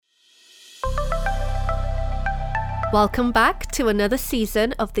Welcome back to another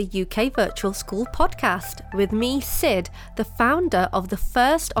season of the UK Virtual School podcast with me, Sid, the founder of the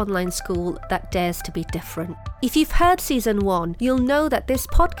first online school that dares to be different. If you've heard season 1, you'll know that this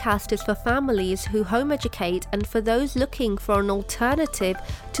podcast is for families who home educate and for those looking for an alternative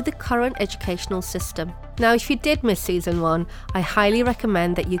to the current educational system. Now, if you did miss season 1, I highly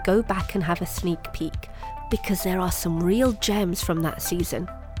recommend that you go back and have a sneak peek because there are some real gems from that season.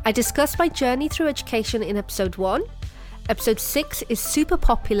 I discussed my journey through education in episode 1. Episode 6 is super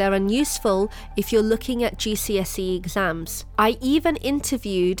popular and useful if you're looking at GCSE exams. I even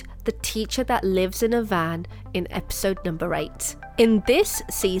interviewed the teacher that lives in a van in episode number 8. In this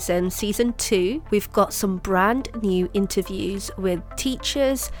season, season 2, we've got some brand new interviews with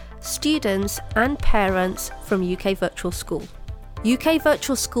teachers, students and parents from UK Virtual School. UK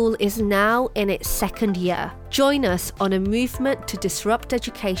Virtual School is now in its second year. Join us on a movement to disrupt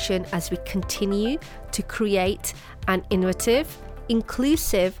education as we continue to create an innovative,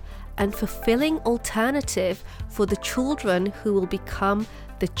 inclusive and fulfilling alternative for the children who will become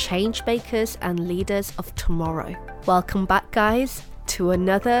the change makers and leaders of tomorrow. Welcome back, guys, to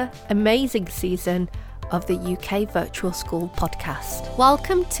another amazing season of the UK Virtual School podcast.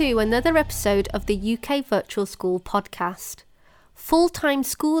 Welcome to another episode of the UK Virtual School podcast. Full-time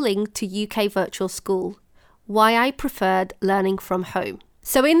schooling to UK Virtual School. Why I preferred learning from home.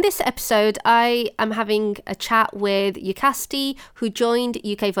 So in this episode, I am having a chat with Yukasti, who joined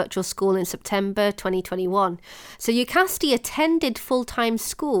UK Virtual School in September 2021. So Yukasti attended full-time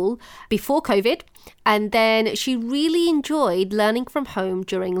school before COVID, and then she really enjoyed learning from home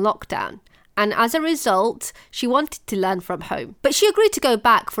during lockdown. And as a result, she wanted to learn from home, but she agreed to go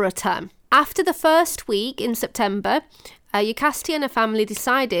back for a term. After the first week in September, Yukasti and her family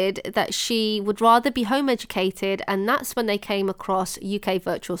decided that she would rather be home educated, and that's when they came across UK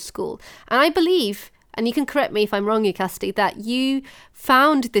Virtual School. And I believe, and you can correct me if I'm wrong, Yukasti, that you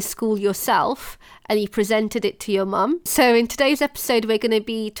found this school yourself and you presented it to your mum. So in today's episode, we're going to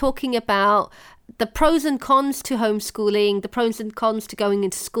be talking about the pros and cons to homeschooling, the pros and cons to going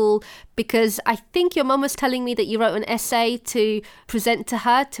into school, because I think your mum was telling me that you wrote an essay to present to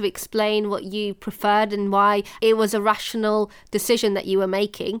her to explain what you preferred and why it was a rational decision that you were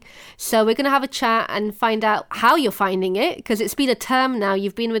making. So we're going to have a chat and find out how you're finding it, because it's been a term now,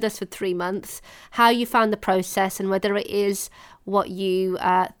 you've been with us for 3 months, how you found the process and whether it is what you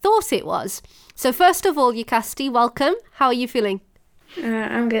thought it was. So first of all, Yukasti, welcome. How are you feeling?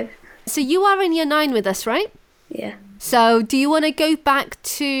 I'm good. So you are in year 9 with us, right? Yeah. So do you want to go back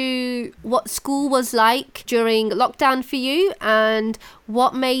to what school was like during lockdown for you, and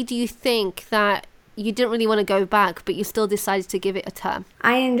what made you think that you didn't really want to go back, but you still decided to give it a term?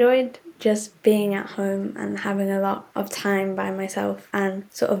 I enjoyed just being at home and having a lot of time by myself and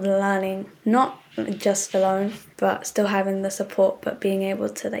sort of learning, not just alone, but still having the support, but being able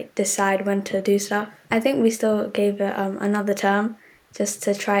to decide when to do stuff. I think we still gave it another term, just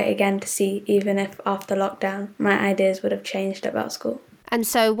to try it again to see even if after lockdown my ideas would have changed about school. And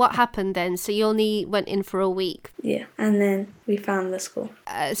so what happened then? So you only went in for a week? Yeah, and then we found the school.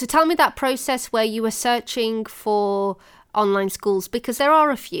 So tell me that process where you were searching for online schools, because there are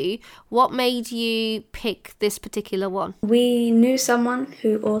a few. What made you pick this particular one? We knew someone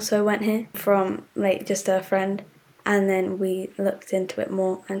who also went here from just a friend. And then we looked into it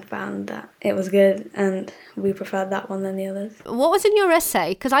more and found that it was good and we preferred that one than the others. What was in your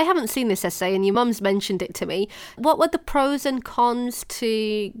essay? Because I haven't seen this essay and your mum's mentioned it to me. What were the pros and cons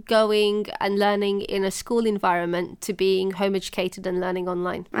to going and learning in a school environment to being home educated and learning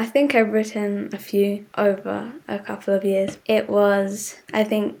online? I think I've written a few over a couple of years. It was, I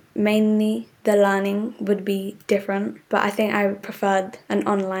think, mainly the learning would be different, but I think I preferred an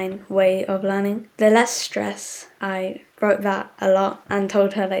online way of learning. The less stress, I wrote that a lot and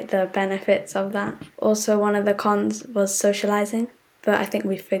told her the benefits of that. Also, one of the cons was socializing, but I think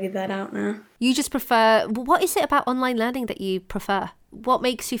we figured that out now. You just prefer, what is it about online learning that you prefer? What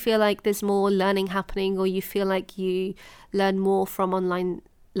makes you feel like there's more learning happening, or you feel like you learn more from online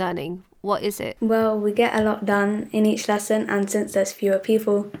learning? What is it? Well, we get a lot done in each lesson, and since there's fewer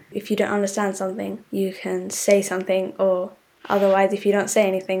people, if you don't understand something, you can say something, or otherwise if you don't say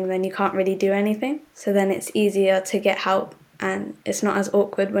anything, then you can't really do anything. So then it's easier to get help, and it's not as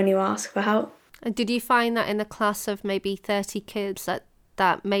awkward when you ask for help. And did you find that in a class of maybe 30 kids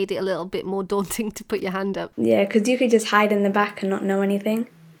that made it a little bit more daunting to put your hand up? Yeah, because you could just hide in the back and not know anything,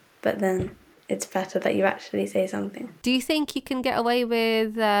 but then it's better that you actually say something. Do you think you can get away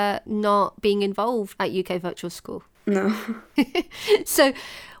with not being involved at UK Virtual School? No. So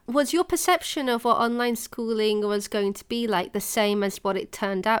was your perception of what online schooling was going to be like the same as what it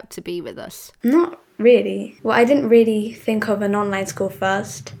turned out to be with us? Not really. Well, I didn't really think of an online school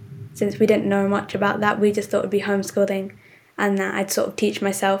first, since we didn't know much about that. We just thought it would be homeschooling and that I'd sort of teach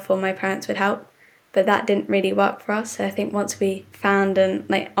myself or my parents would help. But that didn't really work for us. So I think once we found an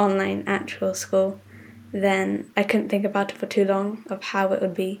online actual school, then I couldn't think about it for too long of how it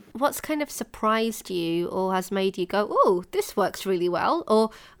would be. What's kind of surprised you or has made you go, oh, this works really well, or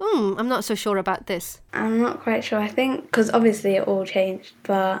I'm not so sure about this? I'm not quite sure. I think because obviously it all changed,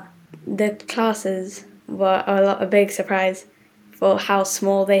 but the classes were a big surprise for how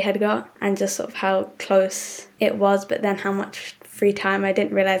small they had got and just sort of how close it was, but then how much free time. I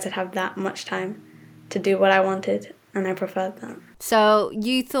didn't realise I'd have that much time to do what I wanted, and I preferred that. So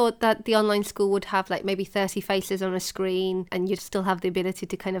you thought that the online school would have like maybe 30 faces on a screen and you'd still have the ability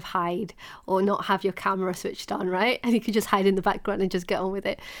to kind of hide or not have your camera switched on, right? And you could just hide in the background and just get on with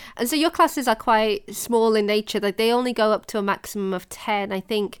it. And so your classes are quite small in nature. Like they only go up to a maximum of 10. I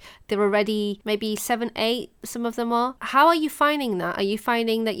think they're already maybe 7, 8, some of them are. How are you finding that? Are you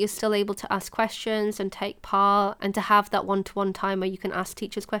finding that you're still able to ask questions and take part and to have that one-to-one time where you can ask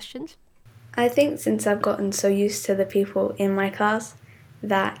teachers questions? I think since I've gotten so used to the people in my class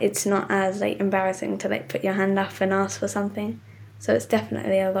that it's not as embarrassing to put your hand up and ask for something. So it's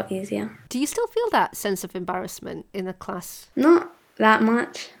definitely a lot easier. Do you still feel that sense of embarrassment in a class? Not that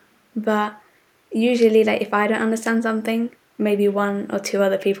much, but usually if I don't understand something, maybe 1 or 2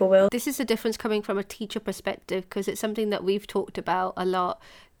 other people will. This is the difference coming from a teacher perspective, because it's something that we've talked about a lot,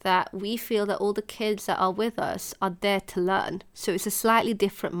 that we feel that all the kids that are with us are there to learn. So it's a slightly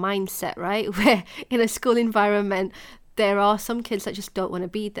different mindset, right? Where in a school environment, there are some kids that just don't want to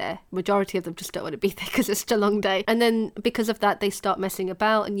be there. Majority of them just don't want to be there because it's such a long day. And then because of that, they start messing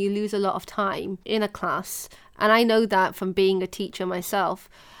about and you lose a lot of time in a class. And I know that from being a teacher myself.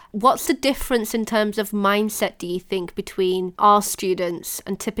 What's the difference in terms of mindset, do you think, between our students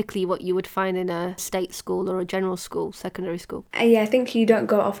and typically what you would find in a state school or a general school, secondary school? Yeah, I think you don't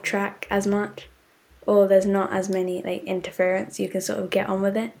go off track as much, or there's not as many interference. You can sort of get on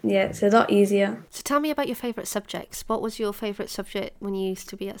with it. Yeah, it's a lot easier. So tell me about your favourite subjects. What was your favourite subject when you used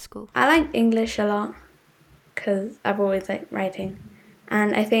to be at school? I liked English a lot because I've always liked writing.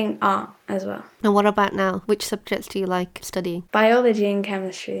 And I think art as well. And what about now? Which subjects do you like studying? Biology and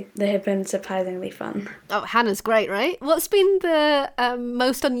chemistry. They have been surprisingly fun. Oh, Hannah's great, right? What's been the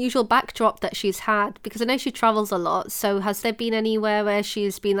most unusual backdrop that she's had? Because I know she travels a lot. So has there been anywhere where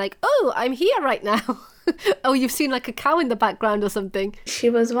she's been like, oh, I'm here right now? Oh, you've seen a cow in the background or something? She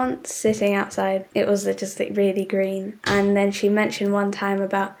was once sitting outside. It was just really green. And then she mentioned one time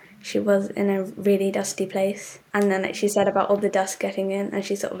about she was in a really dusty place, and then she said about all the dust getting in, and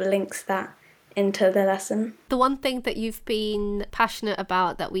she sort of links that into the lesson. The one thing that you've been passionate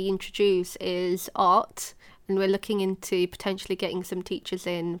about that we introduce is art, and we're looking into potentially getting some teachers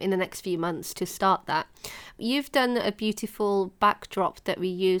in the next few months to start that. You've done a beautiful backdrop that we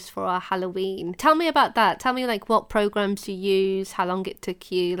use for our Halloween. Tell me about that. Tell me what programs you use, how long it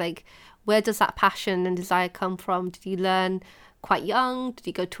took you, where does that passion and desire come from? Did you learn quite young? Did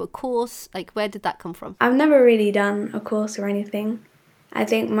you go to a course? Where did that come from? I've never really done a course or anything. I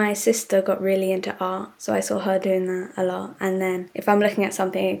think my sister got really into art, so I saw her doing that a lot. And then if I'm looking at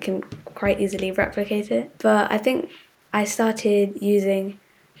something, it can quite easily replicate it. But I think I started using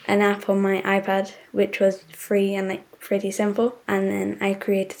an app on my iPad, which was free and pretty simple. And then I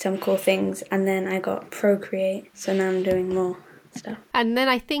created some cool things, and then I got Procreate, so now I'm doing more stuff. And then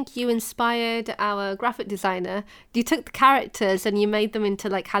I think you inspired our graphic designer. You took the characters and you made them into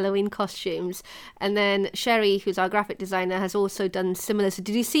Halloween costumes. And then Sherry, who's our graphic designer, has also done similar. So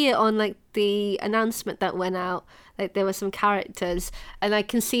did you see it on the announcement that went out? There were some characters, and I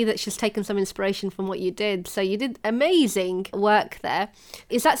can see that she's taken some inspiration from what you did. So you did amazing work there.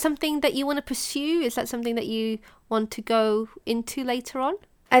 Is that something that you want to pursue? Is that something that you want to go into later on?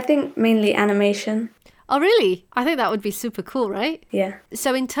 I think mainly animation. Oh, really? I think that would be super cool, right? Yeah.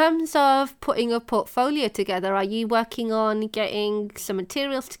 So in terms of putting a portfolio together, are you working on getting some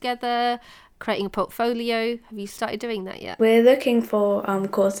materials together, creating a portfolio? Have you started doing that yet? We're looking for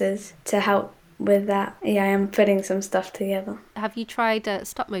courses to help with that. Yeah, I am putting some stuff together. Have you tried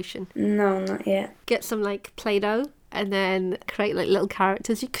stop motion? No, not yet. Get some Play-Doh and then create little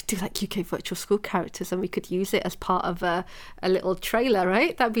characters. You could do UK Virtual School characters, and we could use it as part of a little trailer,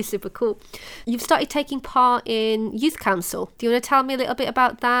 right? That'd be super cool. You've started taking part in Youth Council. Do you want to tell me a little bit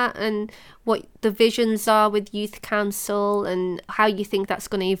about that and what the visions are with Youth Council and how you think that's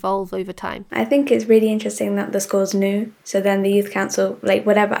going to evolve over time? I think it's really interesting that the school's new. So then the Youth Council,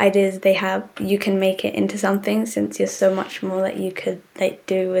 whatever ideas they have, you can make it into something, since there's so much more that you could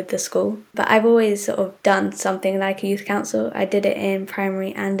do with the school. But I've always sort of done something like a youth council. I did it in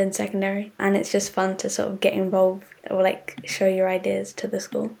primary and in secondary, and it's just fun to sort of get involved or like show your ideas to the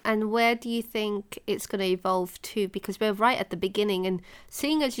school. And where do you think it's going to evolve to? Because we're right at the beginning, and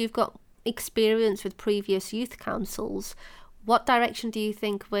seeing as you've got experience with previous youth councils, what direction do you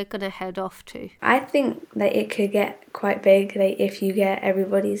think we're going to head off to? I think that it could get quite big, like if you get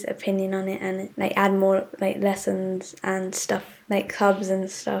everybody's opinion on it and like add more like lessons and stuff, like clubs and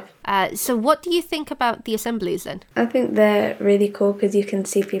stuff. So what do you think about the assemblies then? I think they're really cool because you can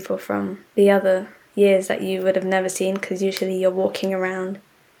see people from the other years that you would have never seen, because usually you're walking around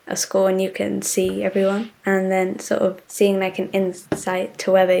a school and you can see everyone, and then sort of seeing like an insight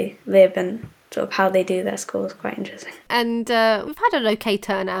to where they live and sort of how they do their school is quite interesting. And we've had an okay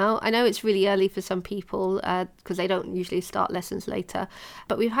turnout. I know it's really early for some people because they don't usually start lessons later,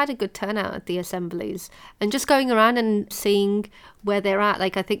 but we've had a good turnout at the assemblies. And just going around and seeing where they're at,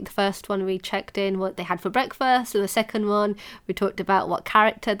 like I think the first one we checked in what they had for breakfast, and the second one we talked about what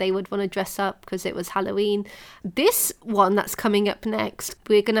character they would want to dress up because it was Halloween. This one that's coming up next,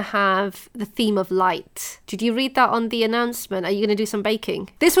 we're going to have the theme of light. Did you read that on the announcement? Are you going to do some baking?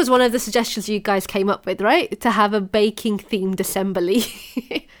 This was one of the suggestions you guys came up with, right? To have a baking themed assembly.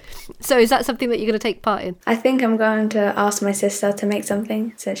 So is that something that you're going to take part in? I think I'm going to ask my sister to make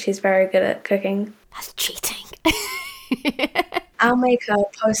something since she's very good at cooking. That's cheating. I'll make a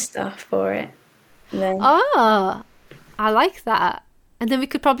poster for it. Then. Ah, I like that. And then we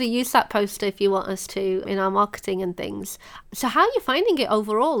could probably use that poster if you want us to in our marketing and things. So how are you finding it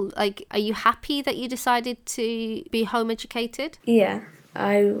overall? Like, are you happy that you decided to be home educated? Yeah,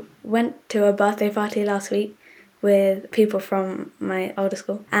 I went to a birthday party last week with people from my older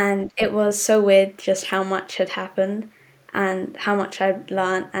school, and it was so weird just how much had happened and how much I'd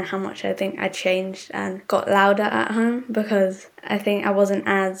learned and how much I think I changed and got louder at home, because I think I wasn't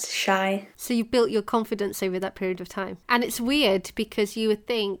as shy. So you built your confidence over that period of time. And it's weird because you would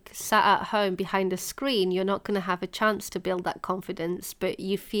think sat at home behind a screen, you're not going to have a chance to build that confidence, but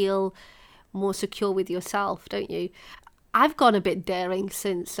you feel more secure with yourself, don't you? I've gone a bit daring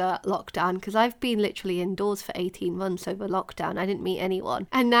since lockdown, because I've been literally indoors for 18 months over lockdown. I didn't meet anyone.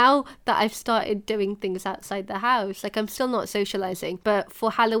 And now that I've started doing things outside the house, like I'm still not socializing, but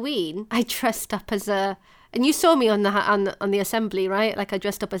for Halloween, I dressed up as a... And you saw me on the assembly, right? Like I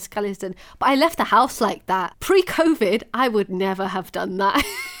dressed up as a skeleton, but I left the house like that. Pre-COVID, I would never have done that.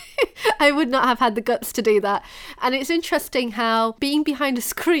 I would not have had the guts to do that. And it's interesting how being behind a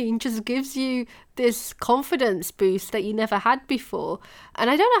screen just gives you this confidence boost that you never had before. And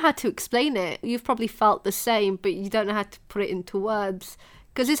I don't know how to explain it. You've probably felt the same, but you don't know how to put it into words.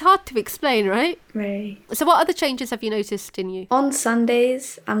 Because it's hard to explain, right? Very. So what other changes have you noticed in you? On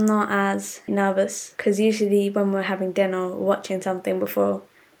Sundays, I'm not as nervous, because usually when we're having dinner or watching something before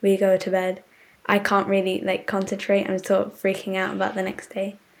we go to bed, I can't really like concentrate. I'm sort of freaking out about the next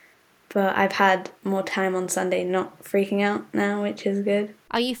day. But I've had more time on Sunday not freaking out now, which is good.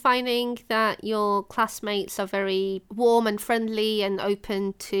 Are you finding that your classmates are very warm and friendly and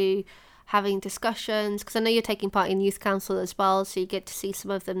open to having discussions? Because I know you're taking part in youth council as well, so you get to see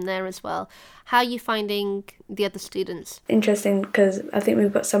some of them there as well. How are you finding the other students? Interesting, because I think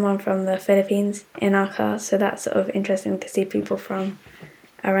we've got someone from the Philippines in our class, so that's sort of interesting to see people from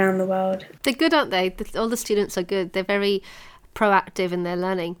around the world. They're good, aren't they? All the students are good. They're very proactive in their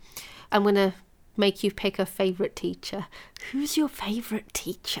learning. I'm going to make you pick a favourite teacher. Who's your favourite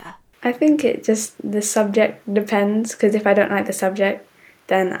teacher? I think the subject depends, because if I don't like the subject,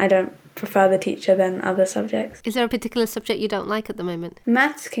 then I don't prefer the teacher than other subjects. Is there a particular subject you don't like at the moment?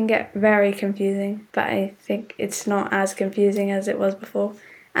 Maths can get very confusing, but I think it's not as confusing as it was before.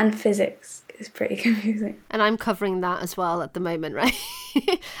 And physics is pretty confusing. And I'm covering that as well at the moment, right?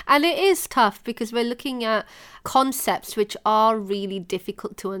 And it is tough because we're looking at concepts which are really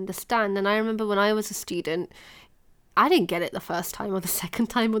difficult to understand. And I remember when I was a student, I didn't get it the first time or the second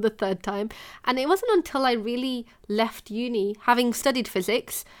time or the third time. And it wasn't until I really left uni, having studied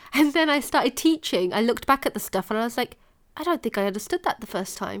physics, and then I started teaching, I looked back at the stuff and I was like, I don't think I understood that the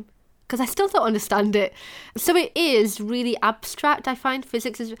first time, because I still don't understand it. So it is really abstract. I find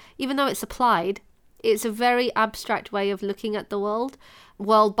physics is, even though it's applied, it's a very abstract way of looking at the world.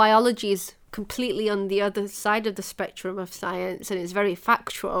 While biology is completely on the other side of the spectrum of science, and it's very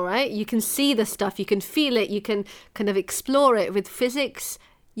factual, right? You can see the stuff, you can feel it, you can kind of explore it. With physics,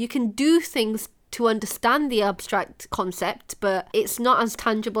 you can do things to understand the abstract concept, but it's not as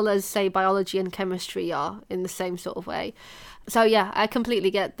tangible as, say, biology and chemistry are in the same sort of way. So yeah, I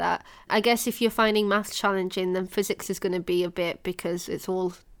completely get that. I guess if you're finding maths challenging, then physics is going to be a bit, because it's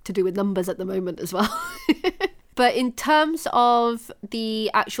all to do with numbers at the moment as well. But in terms of the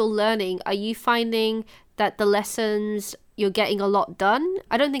actual learning, are you finding that the lessons, you're getting a lot done?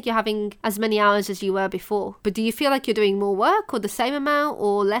 I don't think you're having as many hours as you were before, but do you feel like you're doing more work or the same amount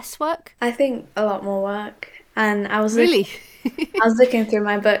or less work? I think a lot more work. And I was Really? I was looking through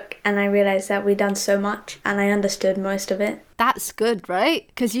my book and I realised that we'd done so much and I understood most of it. That's good, right?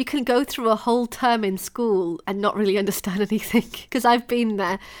 Because you can go through a whole term in school and not really understand anything. Because I've been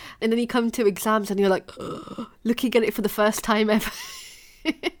there. And then you come to exams and you're like, ugh, looking at it for the first time ever.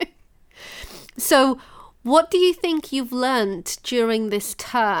 So what do you think you've learned during this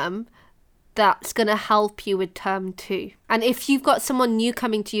term that's going to help you with term 2? And if you've got someone new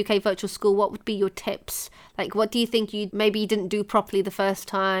coming to UK Virtual School, what would be your tips? Like, what do you think maybe you didn't do properly the first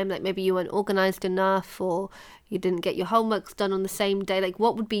time? Like, maybe you weren't organised enough, or you didn't get your homeworks done on the same day. Like,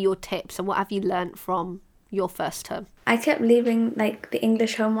 what would be your tips and what have you learnt from your first term? I kept leaving like the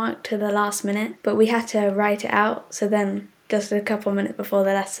English homework to the last minute, but we had to write it out. So then just a couple of minutes before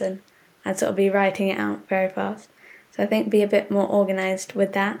the lesson, I'd sort of be writing it out very fast. So I think be a bit more organised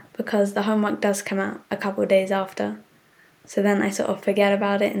with that, because the homework does come out a couple of days after. So then I sort of forget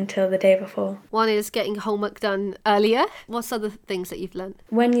about it until the day before. One is getting homework done earlier. What's other things that you've learned?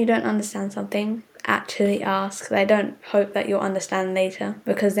 When you don't understand something, actually ask. I don't hope that you'll understand later,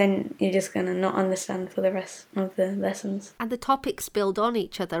 because then you're just going to not understand for the rest of the lessons. And the topics build on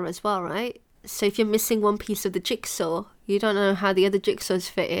each other as well, right? So if you're missing one piece of the jigsaw, you don't know how the other jigsaws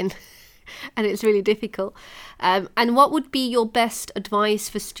fit in. And it's really difficult. And what would be your best advice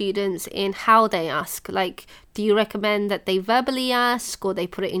for students in how they ask? Like, do you recommend that they verbally ask, or they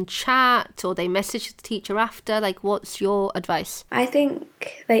put it in chat, or they message the teacher after? Like, what's your advice? I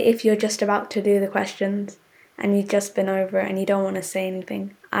think that if you're just about to do the questions and you've just been over it and you don't want to say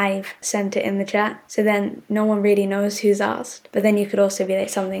anything, I've sent it in the chat, so then no one really knows who's asked. But then you could also be like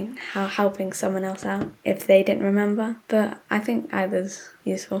something, helping someone else out if they didn't remember. But I think either's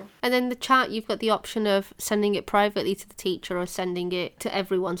useful. And then the chat, you've got the option of sending it privately to the teacher or sending it to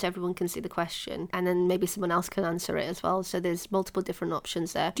everyone so everyone can see the question, and then maybe someone else can answer it as well. So there's multiple different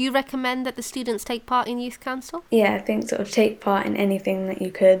options there. Do you recommend that the students take part in Youth Council? Yeah, I think sort of take part in anything that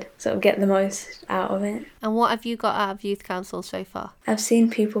you could, sort of get the most out of it. And what have you got out of Youth Council so far? I've seen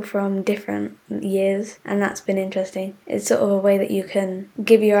people from different years, and that's been interesting. It's sort of a way that you can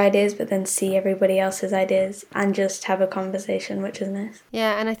give your ideas but then see everybody else's ideas and just have a conversation, which is nice.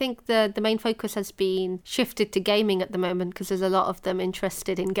 Yeah, and I think the main focus has been shifted to gaming at the moment, because there's a lot of them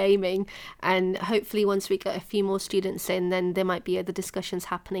interested in gaming, and hopefully once we get a few more students in, then there might be other discussions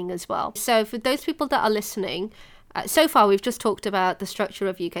happening as well. So for those people that are listening, so far we've just talked about the structure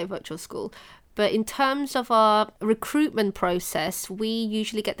of UK Virtual School. But in terms of our recruitment process, we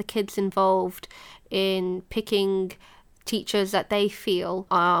usually get the kids involved in picking teachers that they feel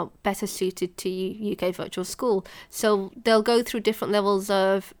are better suited to UK Virtual School. So they'll go through different levels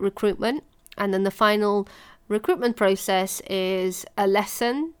of recruitment, and then the final recruitment process is a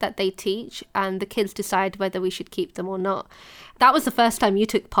lesson that they teach, and the kids decide whether we should keep them or not. That was the first time you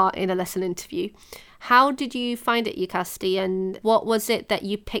took part in a lesson interview. How did you find it, Yukasti, and what was it that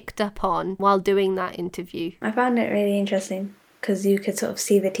you picked up on while doing that interview? I found it really interesting because you could sort of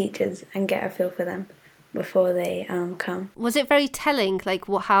see the teachers and get a feel for them before they come. Was it very telling, like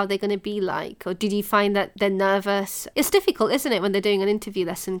how they're going to be like? Or did you find that they're nervous? It's difficult, isn't it, when they're doing an interview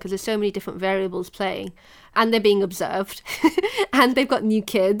lesson, because there's so many different variables playing, and they're being observed, and they've got new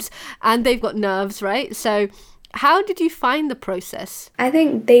kids, and they've got nerves, right? So how did you find the process? I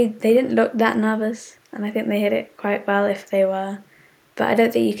think they didn't look that nervous, and I think they hit it quite well if they were. But I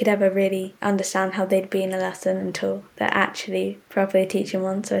don't think you could ever really understand how they'd be in a lesson until they're actually properly teaching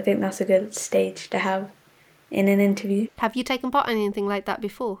one. So I think that's a good stage to have in an interview. Have you taken part in anything like that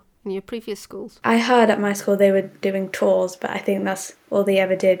before in your previous schools? I heard at my school they were doing tours, but I think that's all they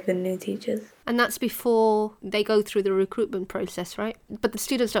ever did with new teachers. And that's before they go through the recruitment process, right? But the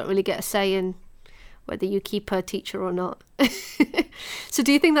students don't really get a say in whether you keep a teacher or not. So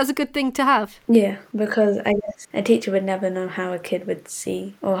do you think that's a good thing to have? Yeah, because I guess a teacher would never know how a kid would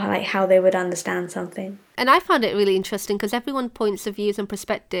see or like how they would understand something. And I found it really interesting because everyone's points of views and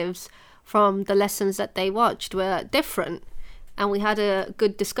perspectives from the lessons that they watched were different. And we had a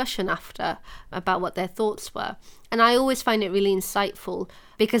good discussion after about what their thoughts were. And I always find it really insightful,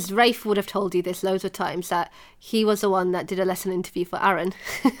 because Rafe would have told you this loads of times, that he was the one that did a lesson interview for Aaron.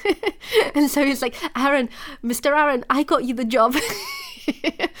 And so he's like, Aaron, Mr. Aaron, I got you the job.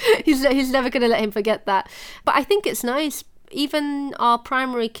 He's never going to let him forget that. But I think it's nice. Even our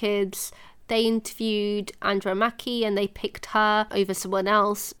primary kids, they interviewed Andrea Mackie and they picked her over someone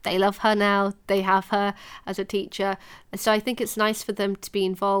else. They love her now. They have her as a teacher. So I think it's nice for them to be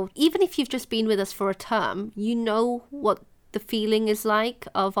involved. Even if you've just been with us for a term, you know what the feeling is like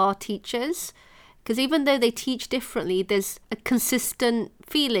of our teachers. Because even though they teach differently, there's a consistent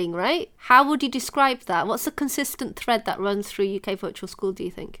feeling, right? How would you describe that? What's the consistent thread that runs through UK Virtual School, do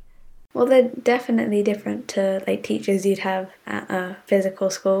you think? Well, they're definitely different to like teachers you'd have at a physical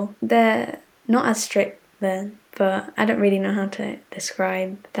school. They're not as strict then, but I don't really know how to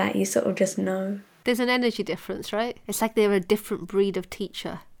describe that. You sort of just know. There's an energy difference, right? It's like they're a different breed of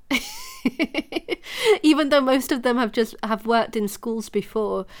teacher. Even though most of them have worked in schools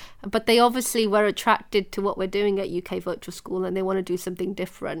before, but they obviously were attracted to what we're doing at UK Virtual School and they want to do something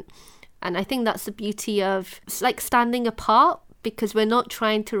different. And I think that's the beauty of, it's like standing apart, because we're not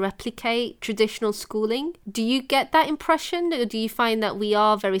trying to replicate traditional schooling. Do you get that impression, or do you find that we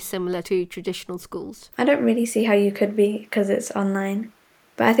are very similar to traditional schools? I don't really see how you could be, because it's online.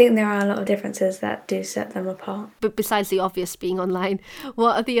 But I think there are a lot of differences that do set them apart. But besides the obvious being online,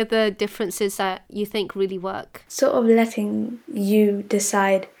 what are the other differences that you think really work? Sort of letting you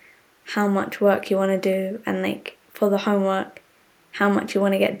decide how much work you want to do, and like for the homework, how much you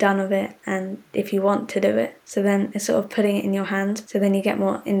want to get done of it, and if you want to do it. So then it's sort of putting it in your hands, so then you get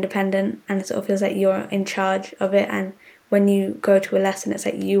more independent and it sort of feels like you're in charge of it. And when you go to a lesson, it's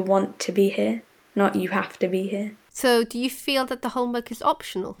like you want to be here, not you have to be here. So do you feel that the homework is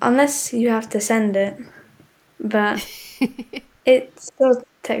optional? Unless you have to send it, but it still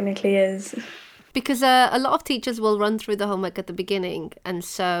technically is. Because a lot of teachers will run through the homework at the beginning, and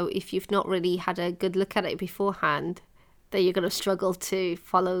so if you've not really had a good look at it beforehand, then you're going to struggle to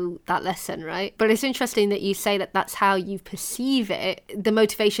follow that lesson, right? But it's interesting that you say that that's how you perceive it. The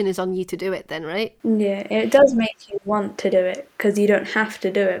motivation is on you to do it then, right? Yeah, it does make you want to do it, because you don't have to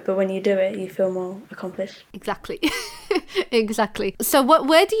do it, but when you do it, you feel more accomplished. Exactly. Exactly. So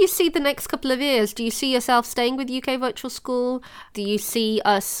where do you see the next couple of years? Do you see yourself staying with UK Virtual School? Do you see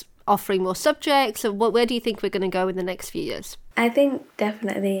us offering more subjects? Or where do you think we're going to go in the next few years? I think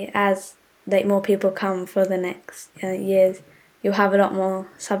definitely as like more people come for the next years, you'll have a lot more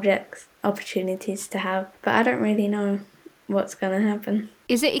subjects, opportunities to have. But I don't really know what's going to happen.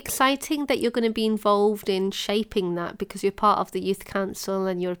 Is it exciting that you're going to be involved in shaping that, because you're part of the youth council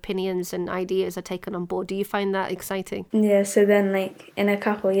and your opinions and ideas are taken on board? Do you find that exciting? Yeah, so then like in a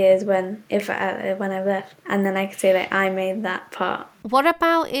couple of years when I've left, and then I can say like I made that part. What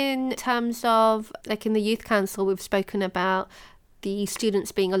about in terms of like in the youth council, we've spoken about the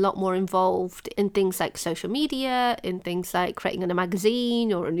students being a lot more involved in things like social media, in things like creating a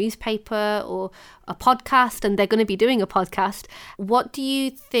magazine or a newspaper or a podcast, and they're going to be doing a podcast. What do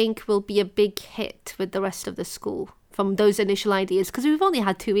you think will be a big hit with the rest of the school from those initial ideas? Because we've only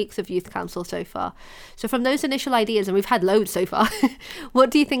had 2 weeks of youth council so far. So from those initial ideas, and we've had loads so far,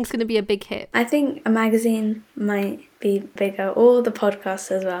 what do you think is going to be a big hit? I think a magazine might be bigger, or the podcast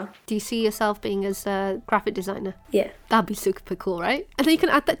as well. Do you see yourself being as a graphic designer? Yeah. That'd be super cool, right? And then you can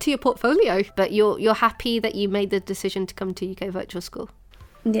add that to your portfolio. But you're happy that you made the decision to come to UK Virtual School?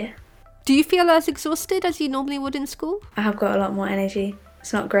 Yeah. Do you feel as exhausted as you normally would in school? I have got a lot more energy.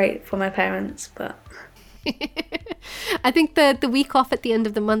 It's not great for my parents, but I think the week off at the end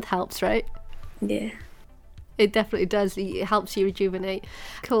of the month helps, right? Yeah. It definitely does. It helps you rejuvenate.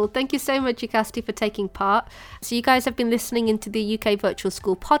 Cool. Thank you so much, Yukasti, for taking part. So you guys have been listening into the UK Virtual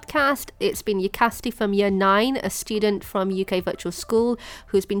School podcast. It's been Yukasti from Year 9, a student from UK Virtual School,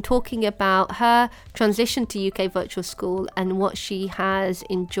 who's been talking about her transition to UK Virtual School and what she has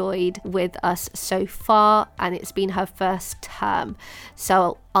enjoyed with us so far. And it's been her first term.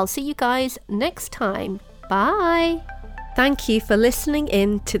 So I'll see you guys next time. Bye. Thank you for listening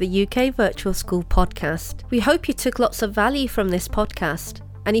in to the UK Virtual School podcast. We hope you took lots of value from this podcast.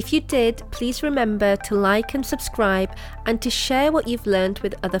 And if you did, please remember to like and subscribe and to share what you've learned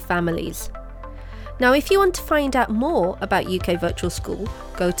with other families. Now, if you want to find out more about UK Virtual School,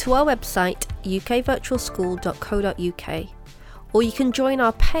 go to our website, ukvirtualschool.co.uk, or you can join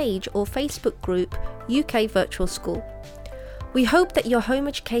our page or Facebook group, UK Virtual School. We hope that your home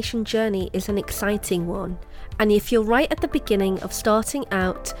education journey is an exciting one. And if you're right at the beginning of starting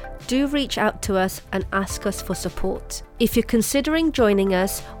out, do reach out to us and ask us for support. If you're considering joining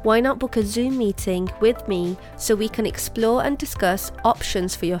us, why not book a Zoom meeting with me so we can explore and discuss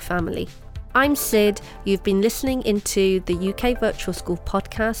options for your family. I'm Sid, you've been listening into the UK Virtual School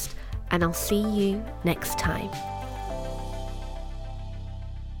podcast, and I'll see you next time.